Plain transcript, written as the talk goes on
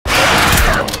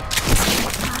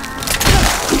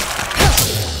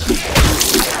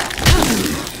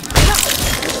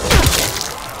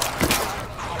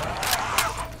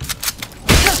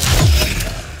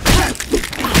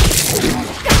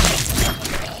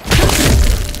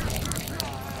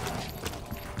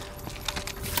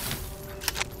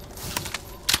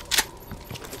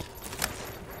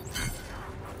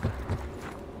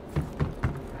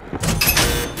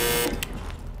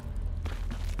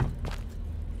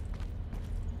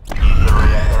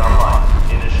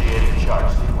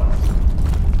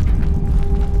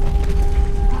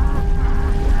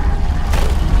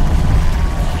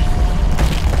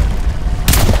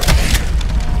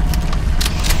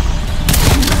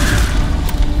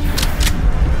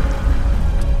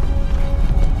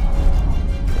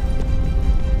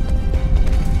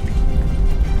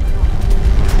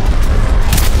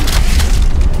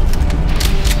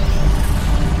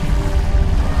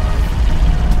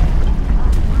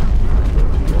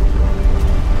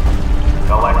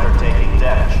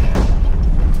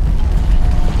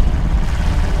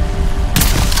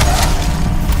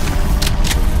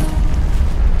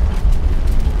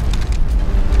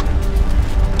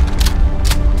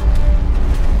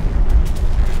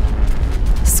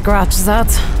Scratch that.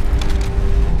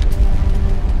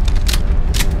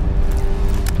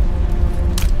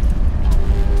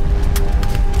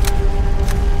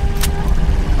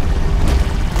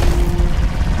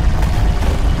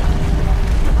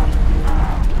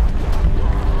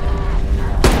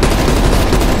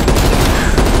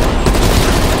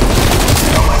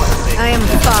 I am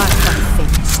far from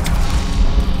finished.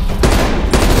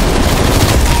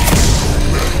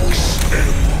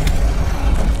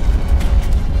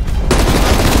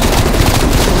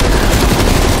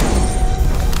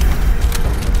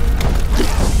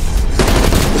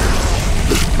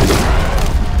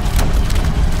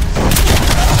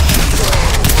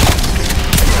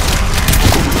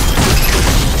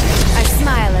 I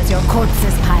smile as your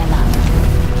corpses pile up.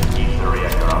 Keep the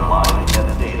reactor online at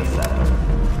the data center.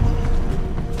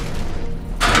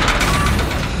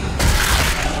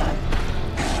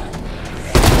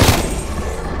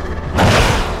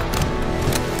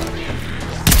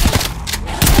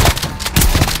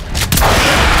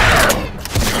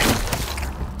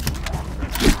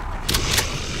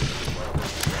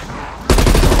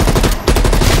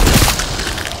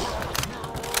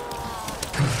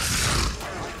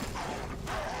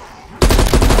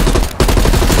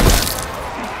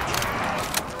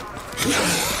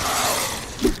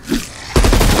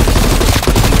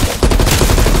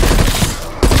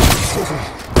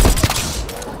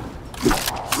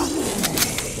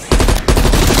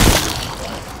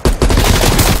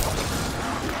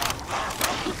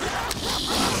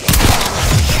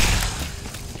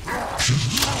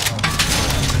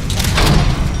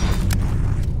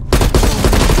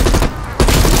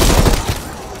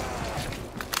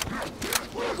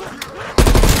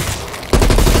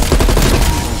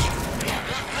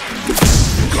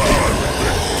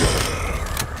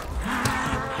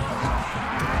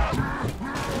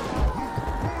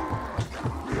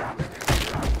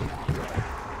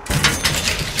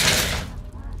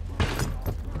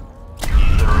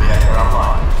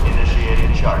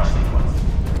 Charge sequence.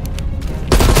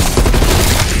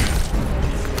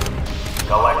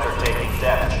 Collector taking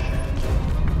damage.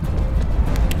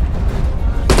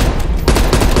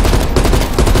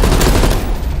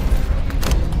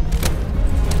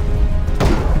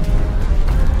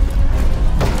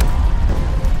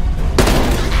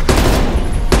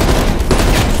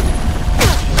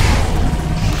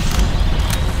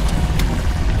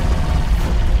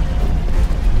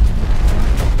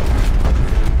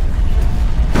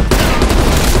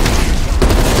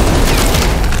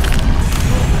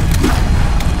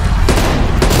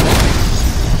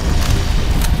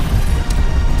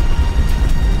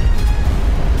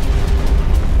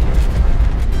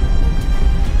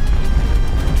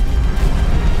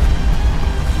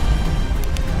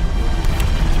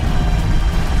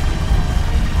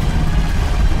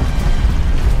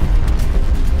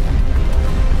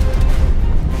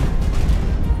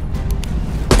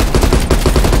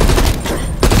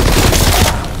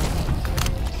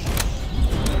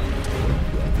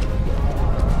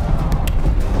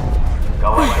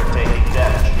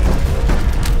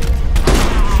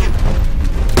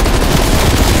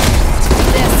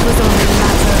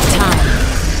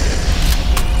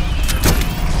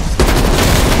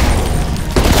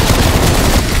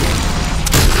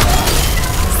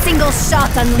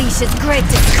 Shot unleashes great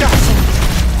destruction.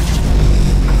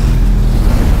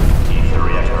 Keep the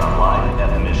reactor online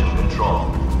at mission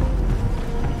control.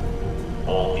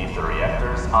 All ether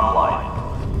reactors online.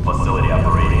 Facility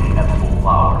operating at full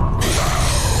power.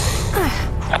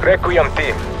 Requiem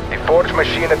team, the forge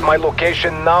machine at my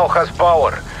location now has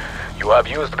power. You have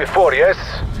used before, yes?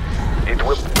 It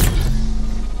will...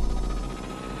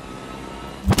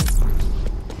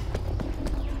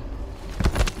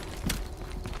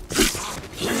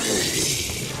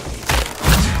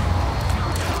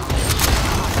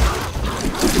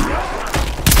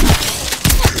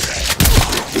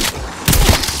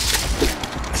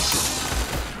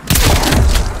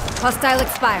 Hostile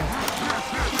expired.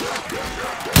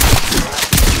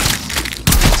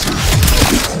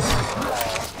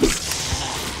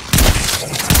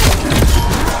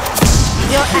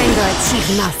 Your anger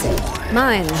achieved nothing.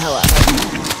 Mine, however.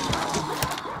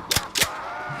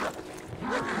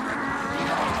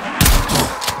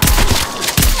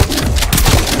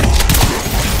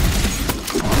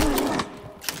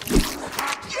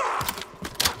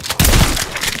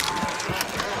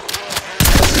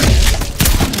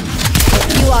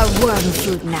 Worm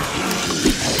food now.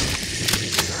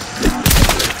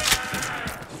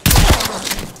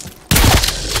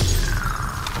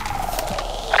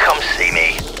 Come see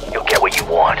me. You'll get what you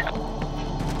want.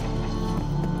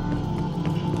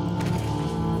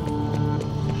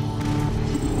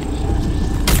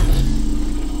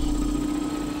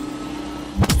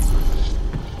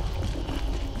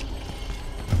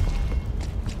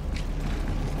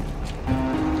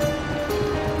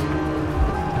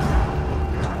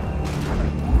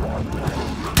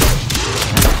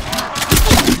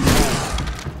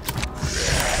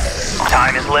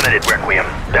 it, Requiem.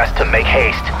 Best to make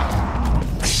haste.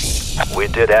 We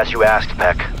did as you asked,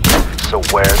 Peck. So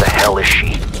where the hell is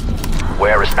she?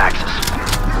 Where is Maxis?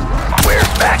 Where's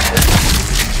Maxis?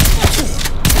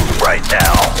 Right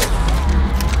now.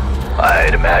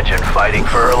 I'd imagine fighting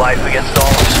for her life against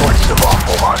all sorts of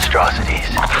awful monstrosities.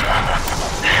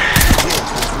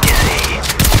 You see,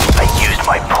 I used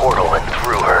my portal and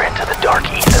threw her into the dark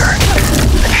ether,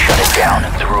 then shut it down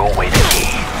and threw away the key.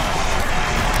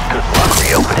 Good luck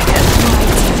reopening it.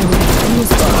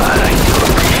 But I do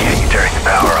appreciate you turning the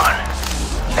power on.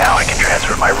 Now I can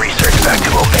transfer my research back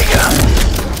to Omega.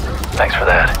 Thanks for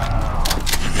that.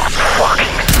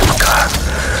 Fucking sucker.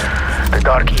 The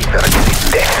Dark Ether is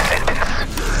a death sentence.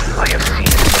 I have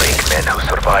seen brave men who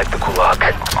survived the Gulag.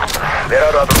 There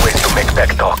are other ways to make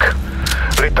back talk.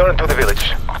 Return to the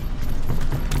village.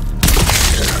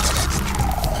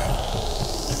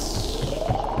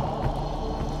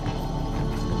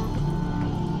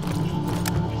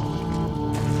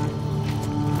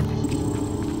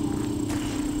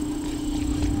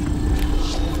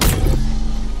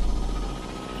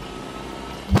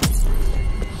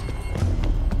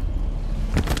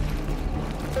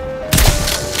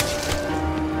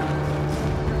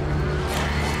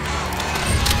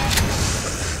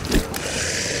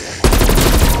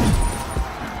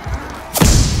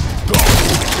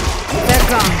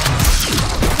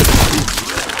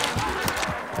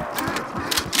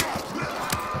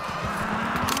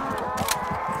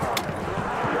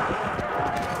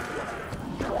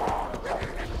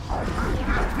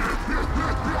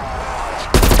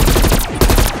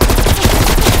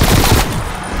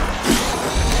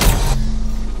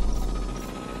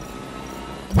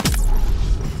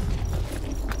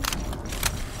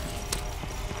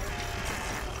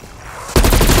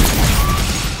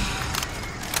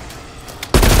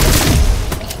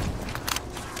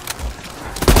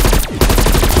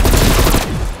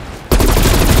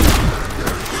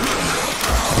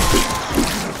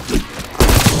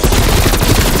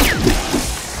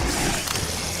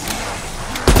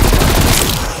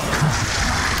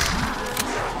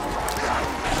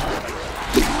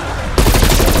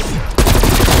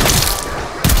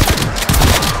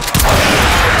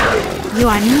 You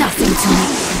are nothing to me.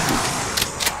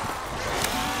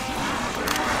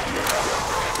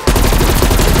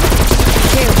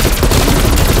 Here.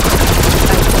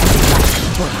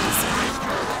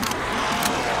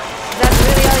 That's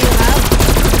really all you have?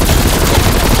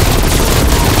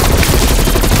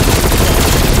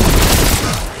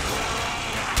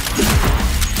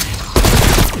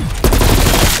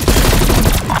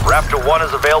 Raptor 1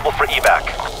 is available for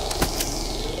evac.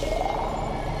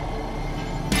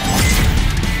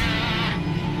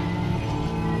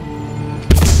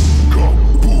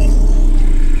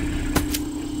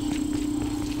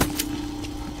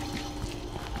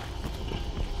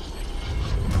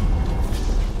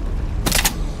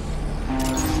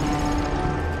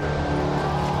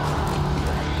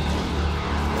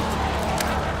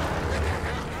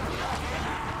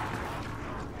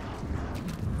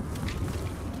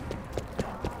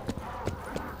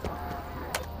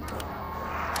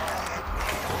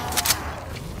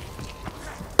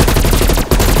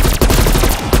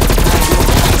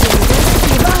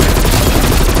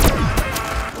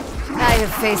 I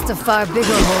have faced a far bigger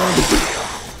horde.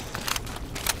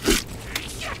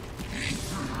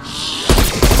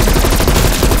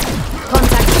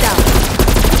 Contact down.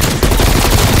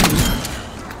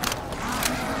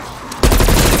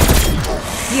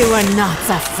 You are not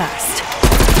the first.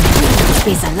 You will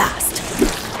be the last.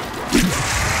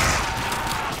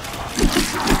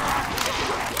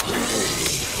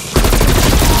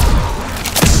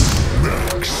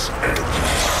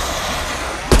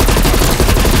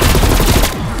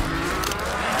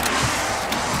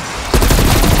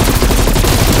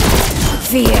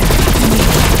 Fear me.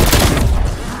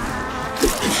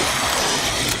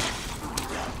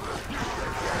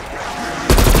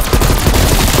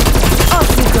 Off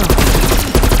you go.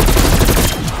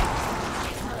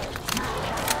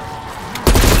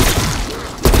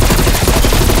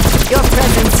 Your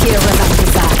presence here was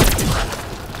undesired.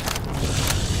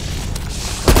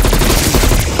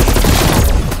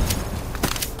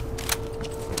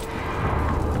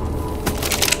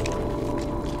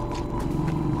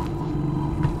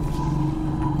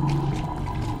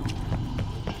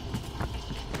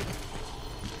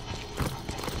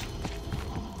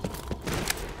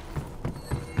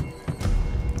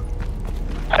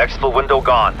 Exfil window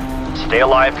gone. Stay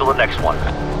alive till the next one.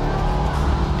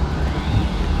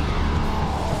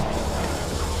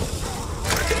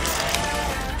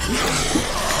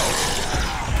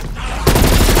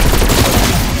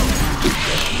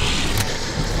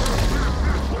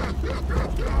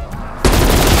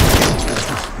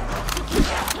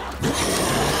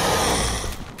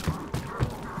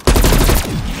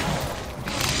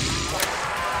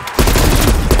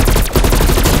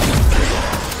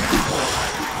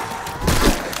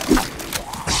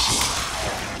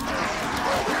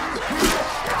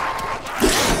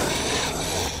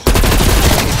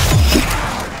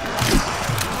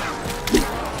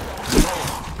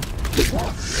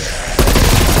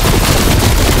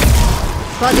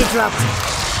 Body dropped.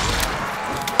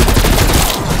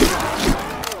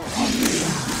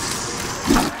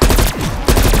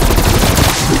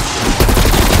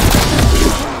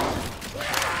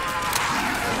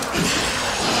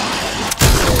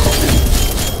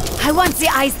 I want the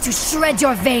ice to shred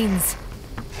your veins.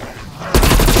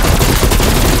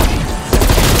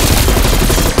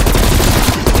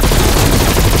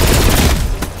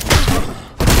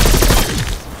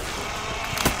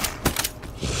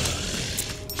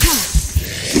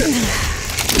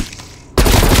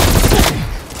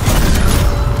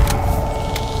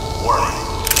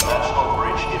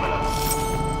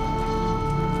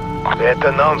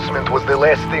 That announcement was the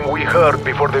last thing we heard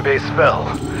before the base fell.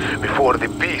 Before the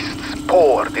beasts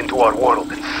poured into our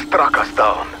world and struck us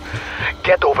down.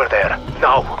 Get over there,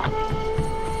 now!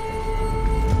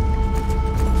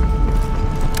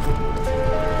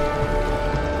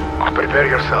 Prepare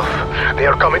yourself. They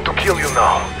are coming to kill you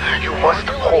now. You must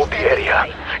hold the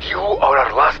area. You are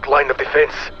our last line of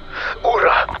defense.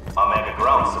 Ura! Omega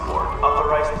ground support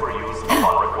authorized for use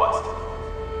upon request.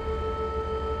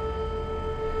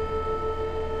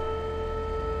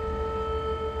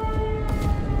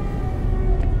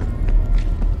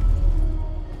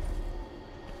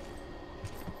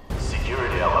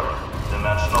 Security alert.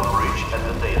 Dimensional breach at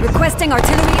the data. Requesting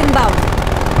artillery inbound.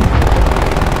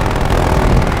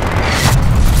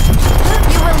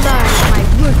 You will learn my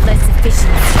ruthless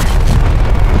efficiency.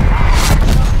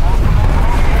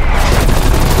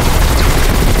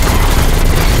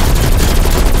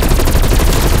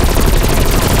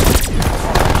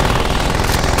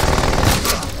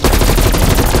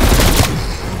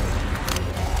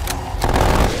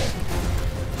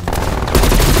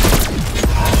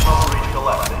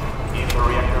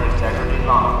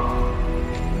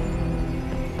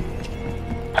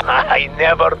 I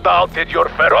never doubted your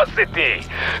ferocity.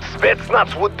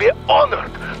 Spetsnaz would be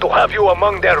honored to have you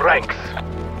among their ranks.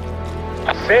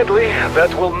 Sadly,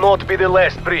 that will not be the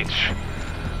last breach.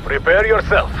 Prepare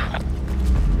yourself.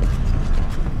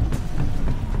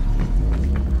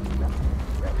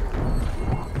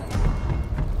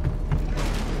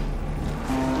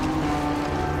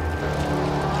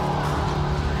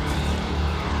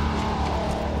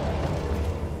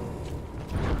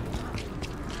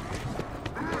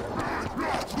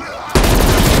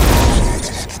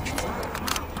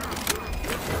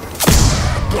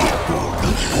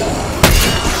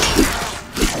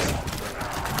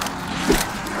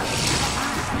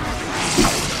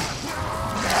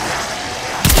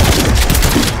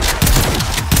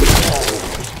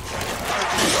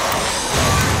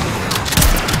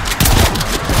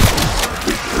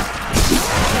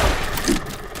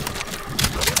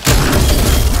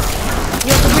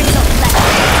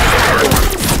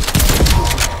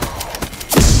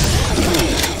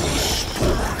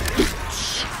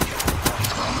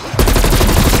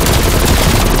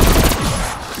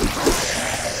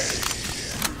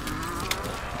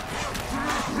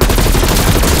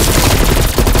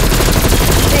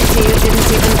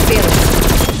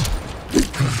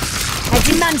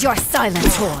 Your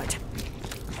silence, Horde.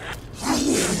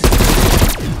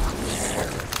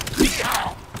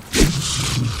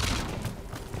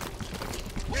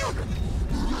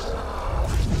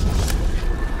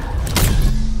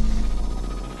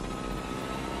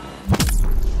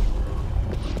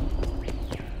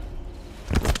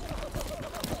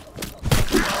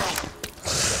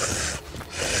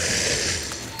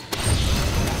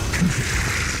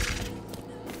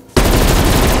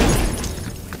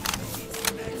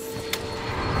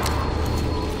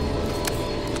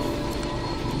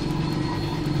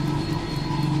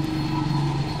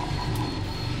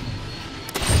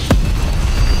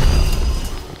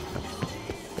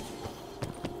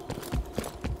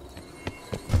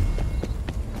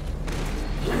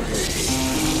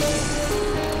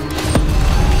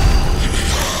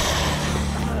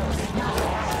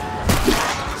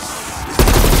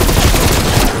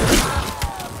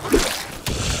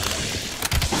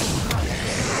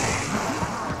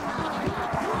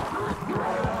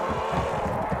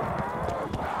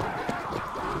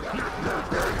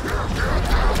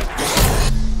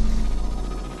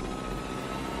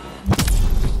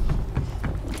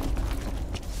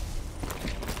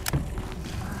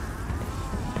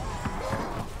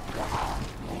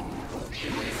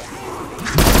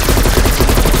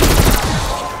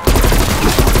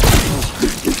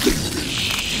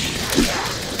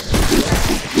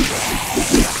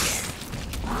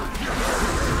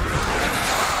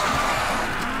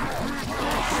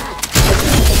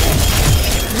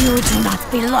 You do not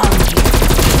belong here.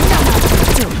 None of you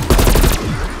do.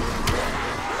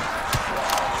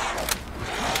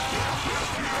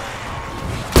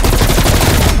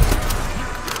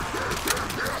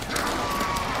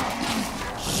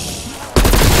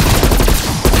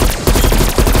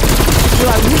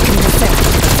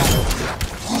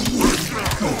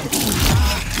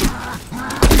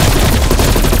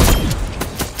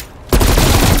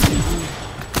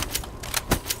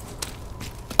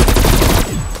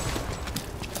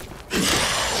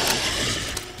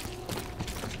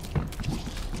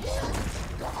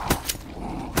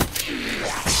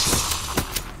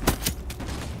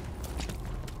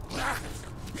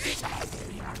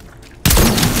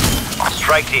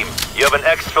 Strike team, you have an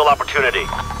exfil opportunity.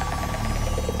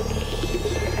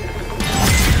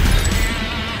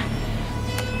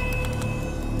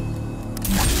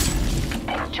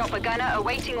 Chopper gunner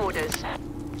awaiting orders.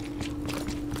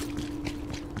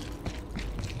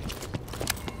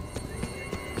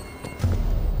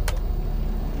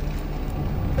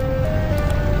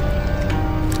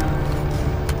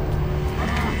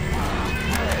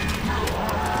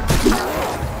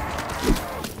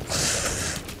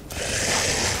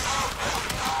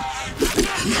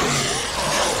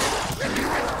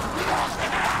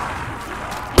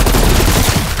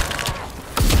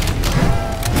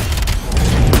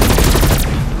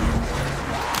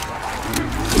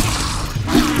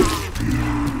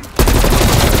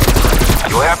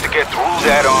 You'll have to get through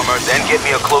that armor, then get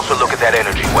me a closer look at that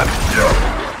energy weapon.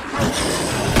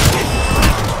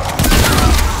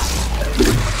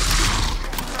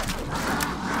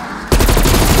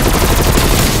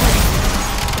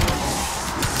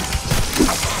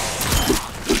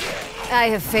 I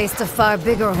have faced a far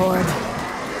bigger horde.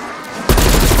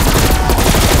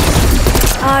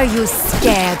 Are you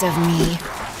scared of me?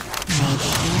 Maybe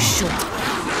you should.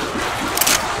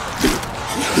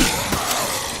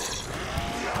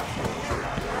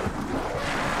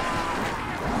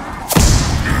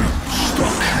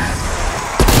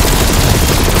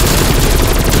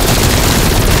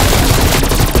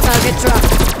 Target drop.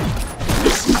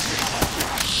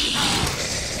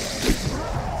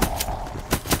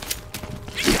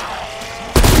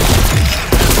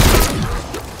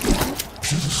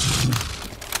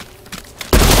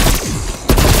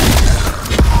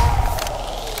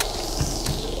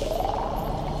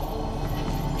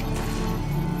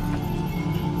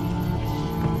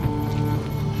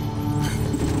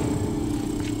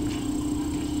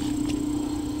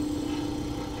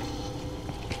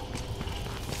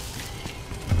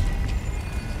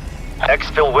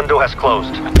 Exfil window has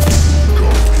closed.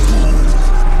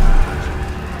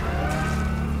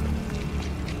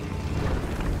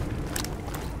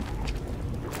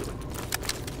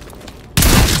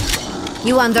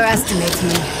 You underestimate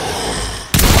me.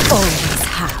 You always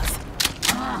have.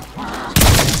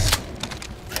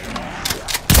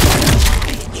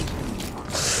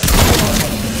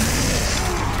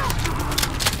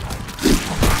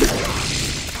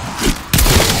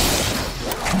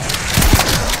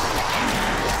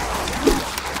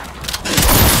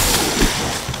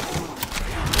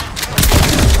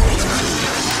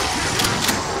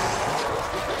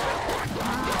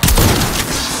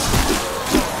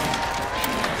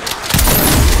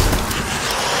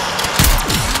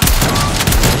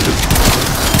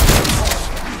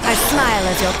 I smile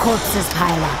as your corpses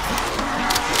pile up.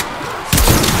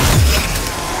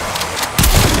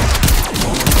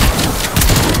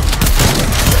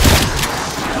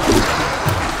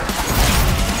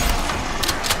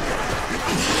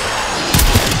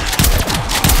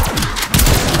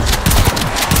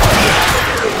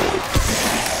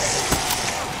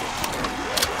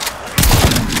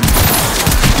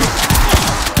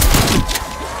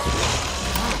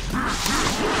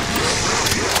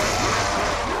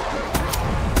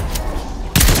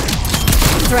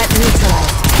 Threat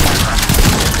neutralized.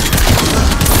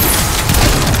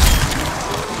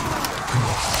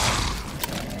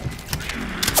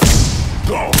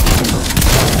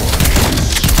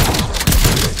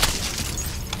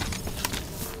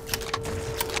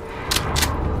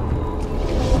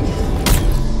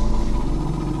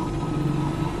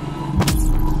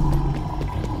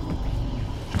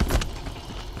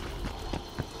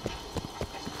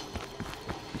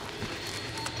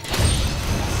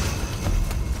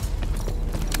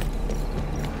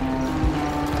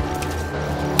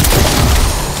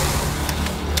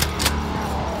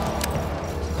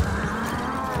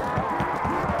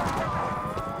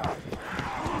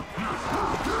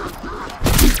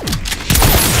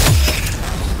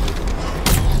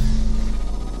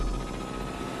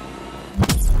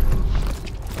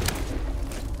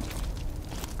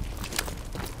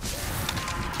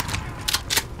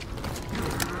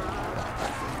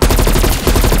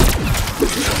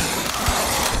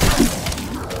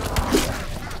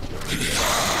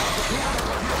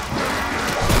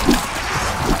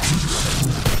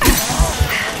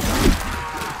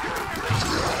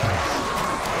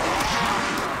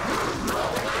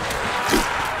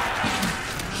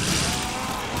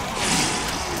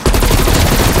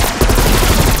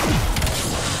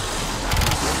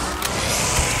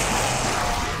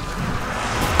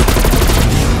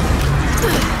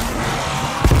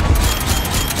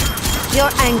 Your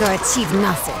anger achieved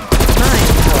nothing. Mine.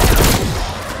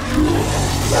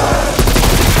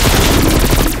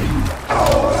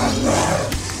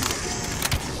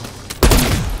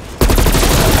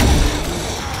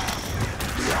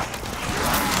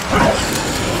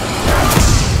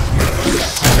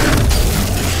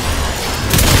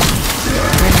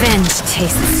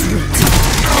 tastes sweet.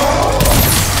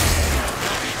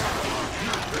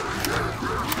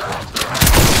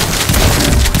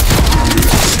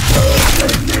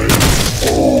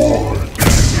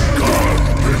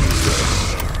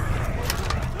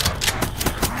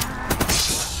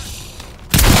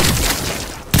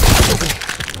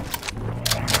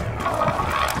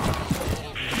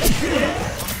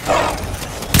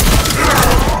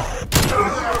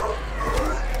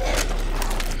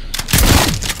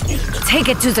 Take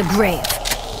it to the grave.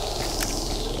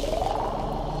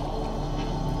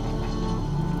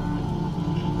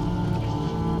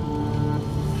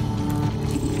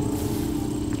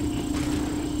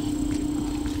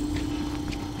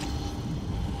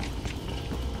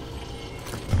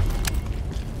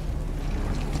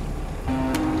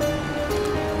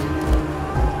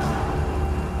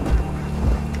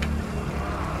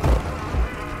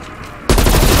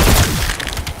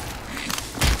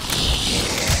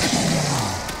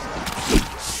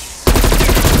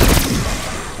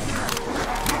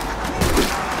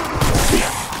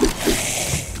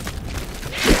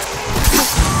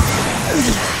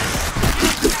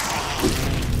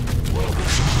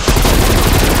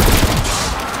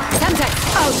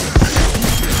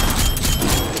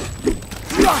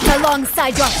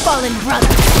 Alongside your fallen brother.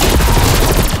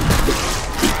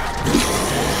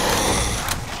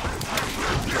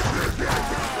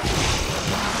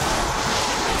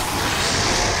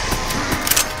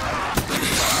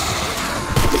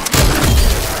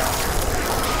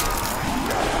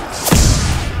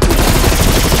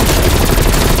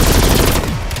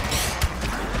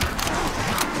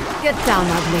 Get down,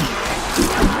 ugly.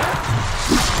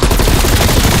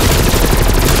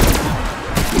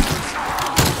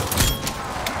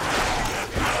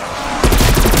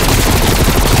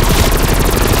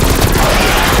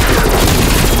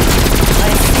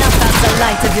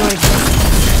 Light of your existence.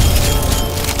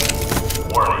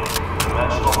 Warning.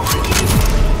 Dimensional breach.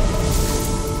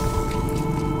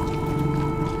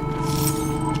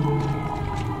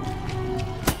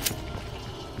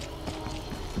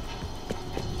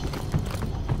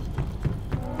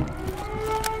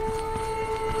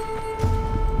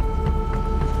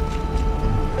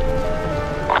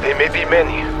 They may be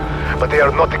many, but they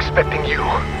are not expecting you.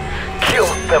 Kill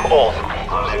them all.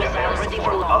 Ready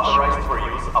for launch. Authorized for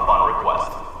use upon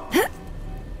request.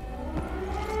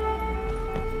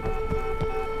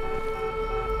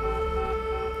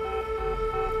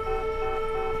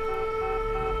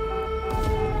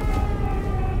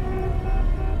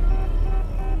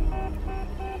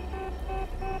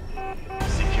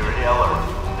 Security alert.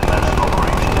 Dimensional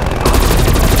breach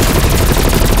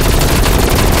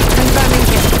Confirming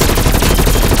kill.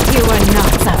 You are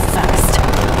not the first.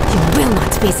 You will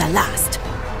not be the last.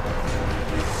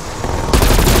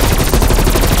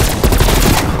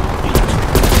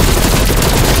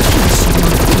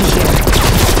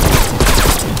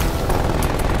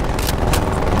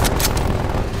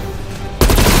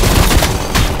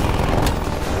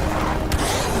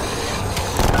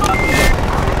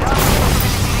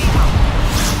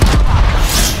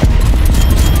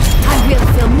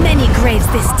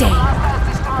 This day.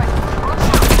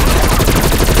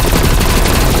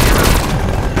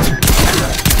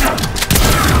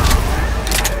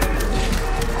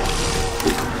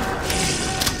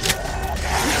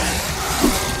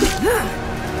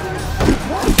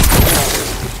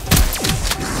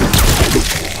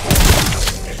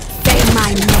 Say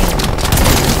my name.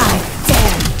 I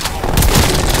dare.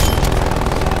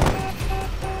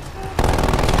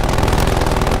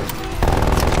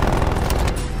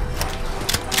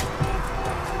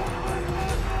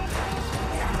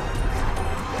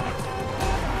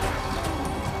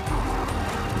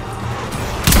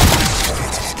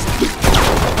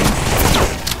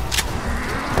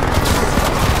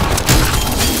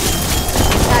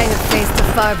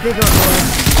 Far bigger world.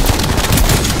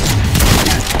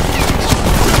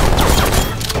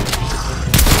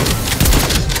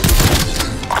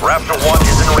 Raptor 1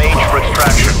 is in range for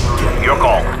extraction. Your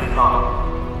call.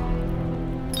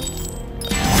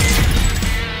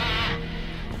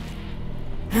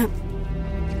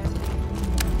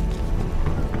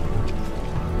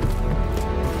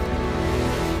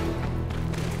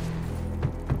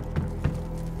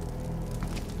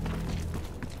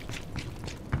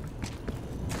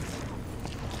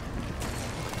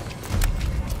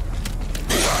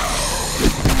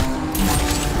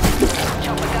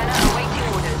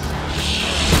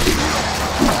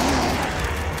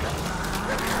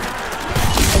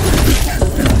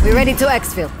 We're ready to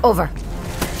exfil. Over.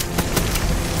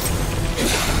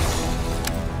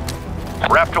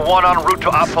 Raptor 1 en route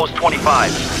to Outpost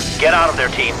 25. Get out of there,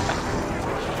 team.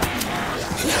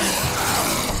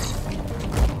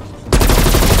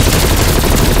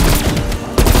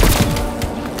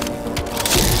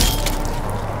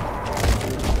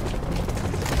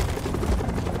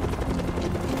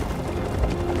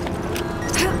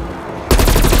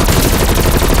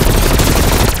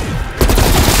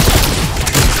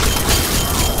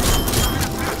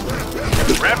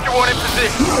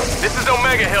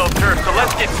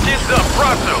 Let's get skids up,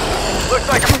 pronto. Looks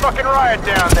like a fucking riot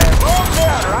down there. Roll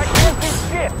down or I can't do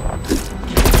shit.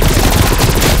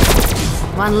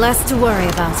 One less to worry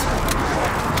about.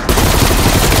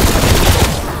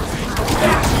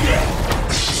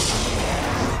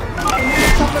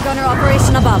 Chopper gunner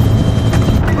operation above.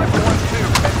 Left 1-2,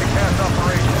 head to cast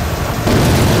operation.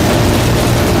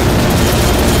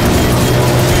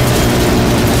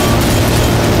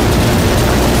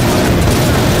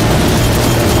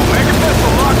 Mega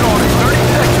pistol lock on in 30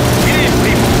 seconds. Get in,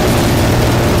 people.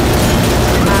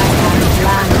 I have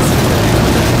plans.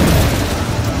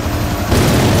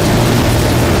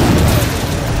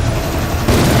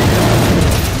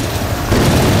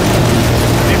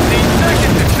 15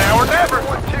 seconds. It's now or never.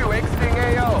 1-2, exiting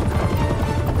AO.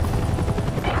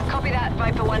 Copy that,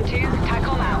 Viper 1-2.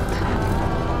 TACOM out.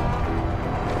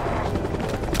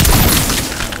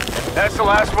 That's the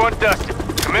last one dusted.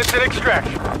 Commence an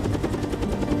extraction.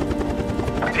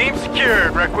 Team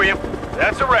secured, Requiem.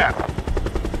 That's a wrap.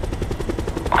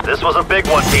 This was a big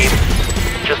one, team.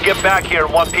 Just get back here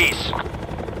in one piece.